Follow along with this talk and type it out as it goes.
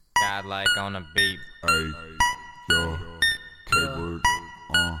godlike on the beat. Hey, yo, Kvert,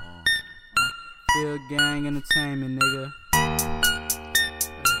 Field Gang Entertainment, nigga.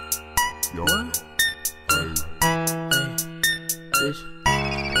 yo, What? hey, Bitch.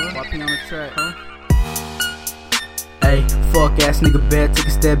 YP on the track, huh? Hey, fuck ass nigga bad, take a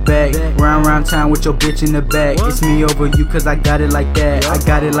step back. Round town with your bitch in the back. It's me over you cause I got it like that. I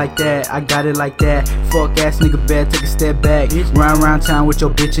got it like that, I got it like that. Fuck ass nigga bad, take a step back. Round town with your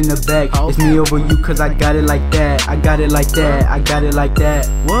bitch in the back. It's me over you cause I got it like that. I got it like that, I got it like that.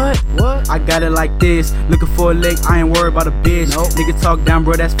 What? I got it like this. Looking for a lick, I ain't worried about a bitch. Nigga talk down,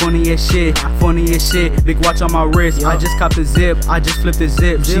 bro, that's funny as shit. Funny as shit, big watch on my wrist. I just copped the zip, I just flipped the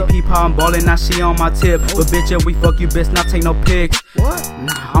zip. She peep how I'm ballin', now she on my tip. But bitch, if we fuck you, best not take no pics. What?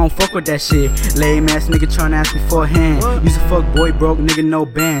 Nah, I don't fuck with that shit. Lame ass nigga tryna ask me for a hand. Use a fuck boy, broke nigga, no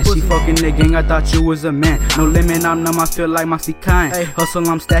band. She fucking the gang, I thought you was a man. No limit, I'm numb, I feel like Moxie kind. Hustle,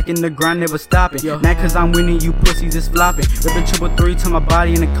 I'm stacking the grind, never stopping. Not cause I'm winning, you pussies is flopping. Rippin' 333 to my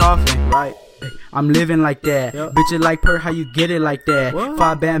body in the coffin. Right. I'm living like that. Bitches like Purp'yp, how you get it like that?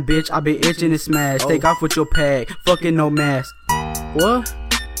 5-band bitch, I been itching to smash. Take off with your pad, fucking no mask. What?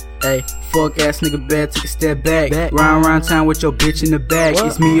 Hey, fuck ass nigga bad, take a step back. Round town with your bitch in the back.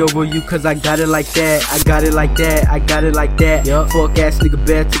 It's me over you cause I got it like that. I got it like that, I got it like that. Fuck ass nigga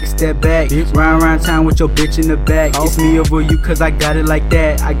bad, take a step back. Round town with your bitch in the back. It's me over you cause I got it like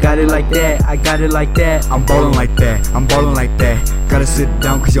that. I got it like that, I got it like that. I'm ballin' like that, I'm ballin' like that. Gotta sit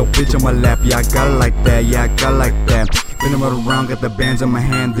down cause your bitch on my lap. Yeah, I got it like that, yeah, I got it like that. Been around, got the bands in my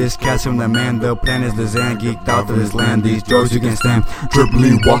hand. This catch from the man, the plan is the Zan. Geeked out to this land, these drugs you can't stand.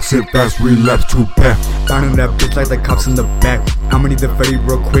 Dribbly, walks it fast, relapse to pack. Finding that bitch like the cops in the back. I'ma need the Fetty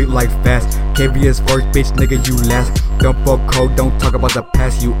real quick like fast. KVS first, bitch, nigga, you last. Don't fuck cold, don't talk about the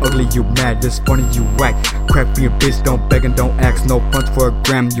past. You ugly, you mad, this funny, you whack. Crap for your bitch, don't beg and don't ask. No funds for a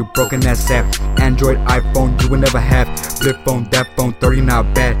gram, you broken ass app. Android, iPhone, you will never have. Flip phone, that phone, 30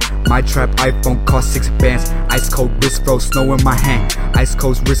 not bad. My trap iPhone cost 6 bands. Ice cold wrist froze, snow in my hand. Ice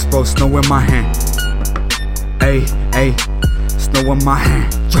cold wrist froze, snow in my hand. Ay, ay, snow in my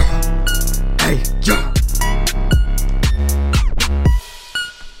hand. Ay, yeah.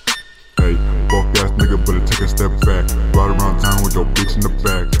 Hey, fuck ass nigga, better take a step back. Ride around town with your bitch in the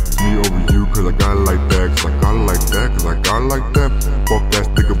back. It's me over you, cause I got it like that. Cause I got it like that, cause I got it like that. Fuck ass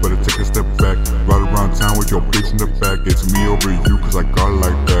nigga, better take a step back. Ride around town with your bitch in the back. It's me over you, cause I got it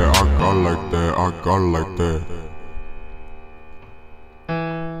like that. I got it like that, I got it like that.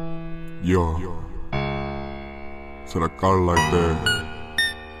 Yo, said I got it like that.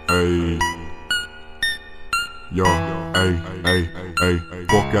 Hey, yo, hey, hey, hey.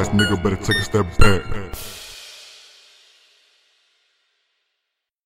 Fuck ass nigga, better take a step back.